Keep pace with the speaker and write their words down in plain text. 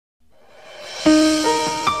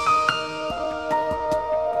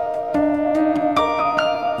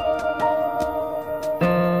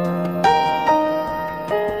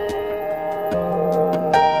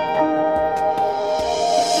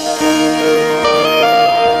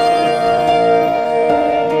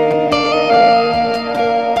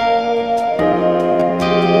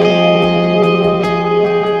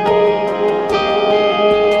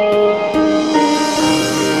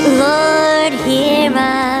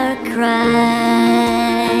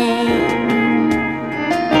cry.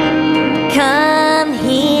 Come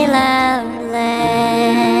heal our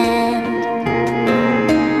land.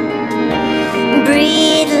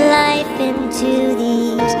 Breathe life into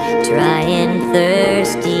these dry and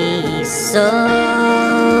thirsty souls.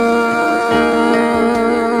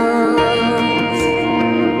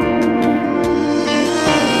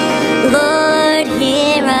 Lord,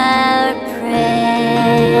 hear our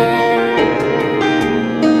prayer.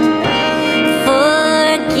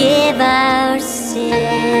 Forgive our sin.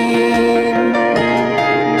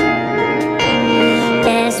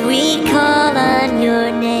 As we call on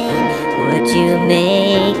your name, would you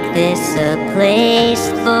make this a place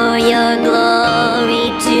for your glory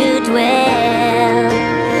to dwell?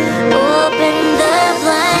 Open the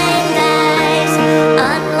blind eyes,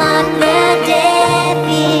 unlock the deaf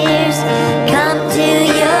ears. Come to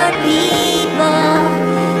your people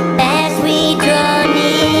as we draw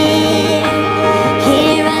near.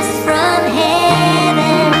 Hear us from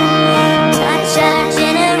heaven, touch our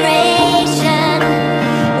generation.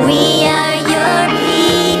 We are your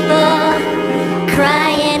people,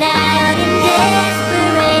 crying out in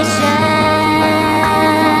desperation.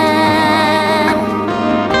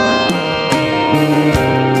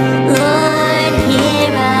 Lord,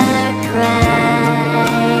 hear our cry.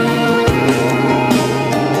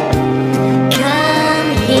 Come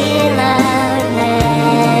heal our land.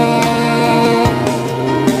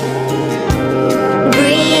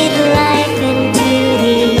 Breathe life into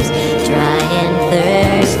these dry and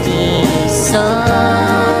thirsty souls.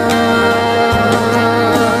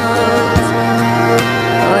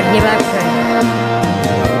 Lord, hear our prayer.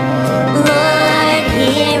 Lord,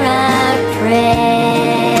 hear our prayer.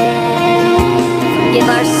 Forgive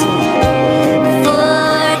our sin.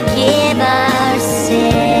 Forgive our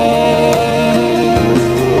sin.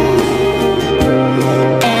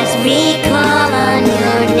 As we call on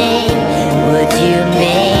your name, would you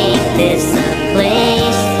make this a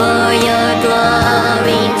place for your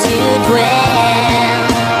glory to dwell?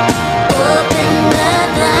 Open the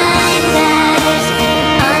blind eyes,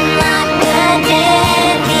 unlock the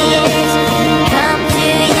deaf ears. Come to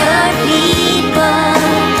your people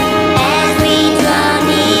as we draw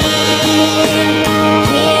near.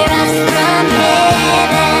 Hear us from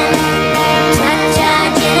heaven, touch our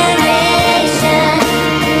generation.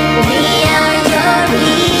 We are your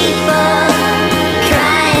people,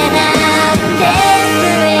 crying out in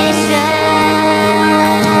desperation.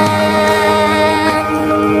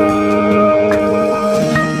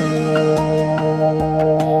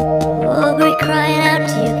 Oh, we're crying out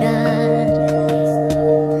to you, God.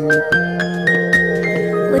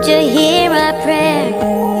 Would you hear our prayer?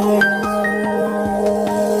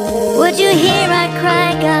 Would you hear our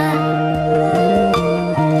cry, God?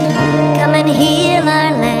 Come and heal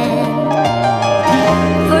our land.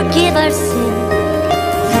 Forgive our sin.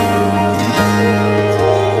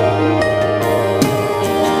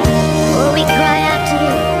 Oh, we cry out to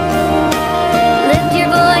you. Lift your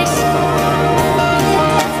voice.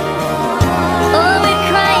 Oh, we're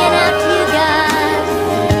crying out to you, God.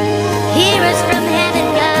 Hear us from heaven,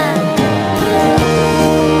 God.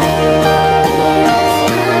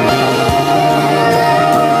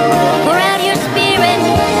 Pour out your spirit.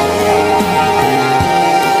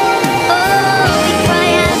 Oh, we cry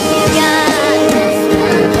out to you, God.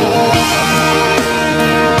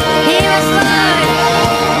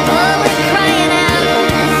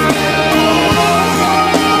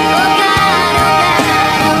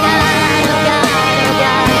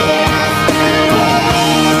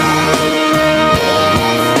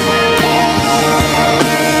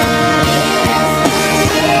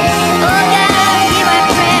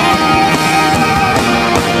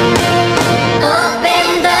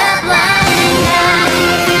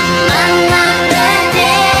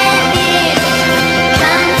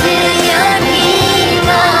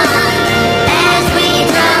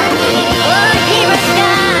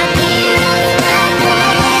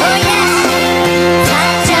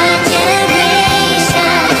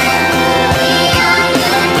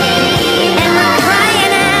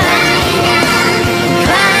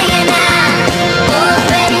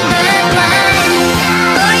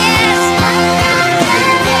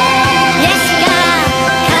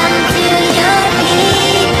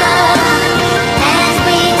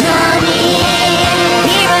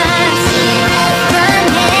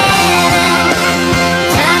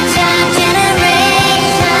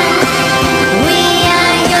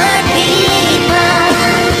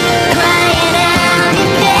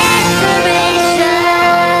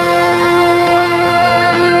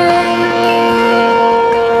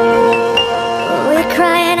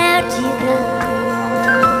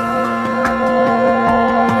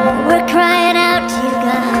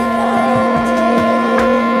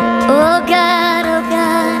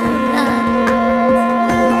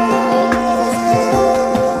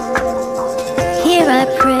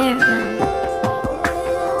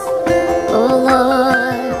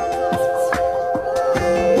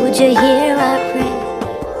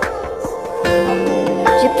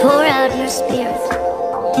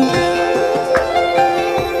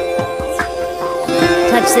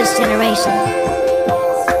 reach this generation.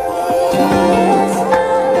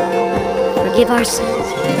 Forgive our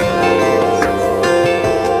sins.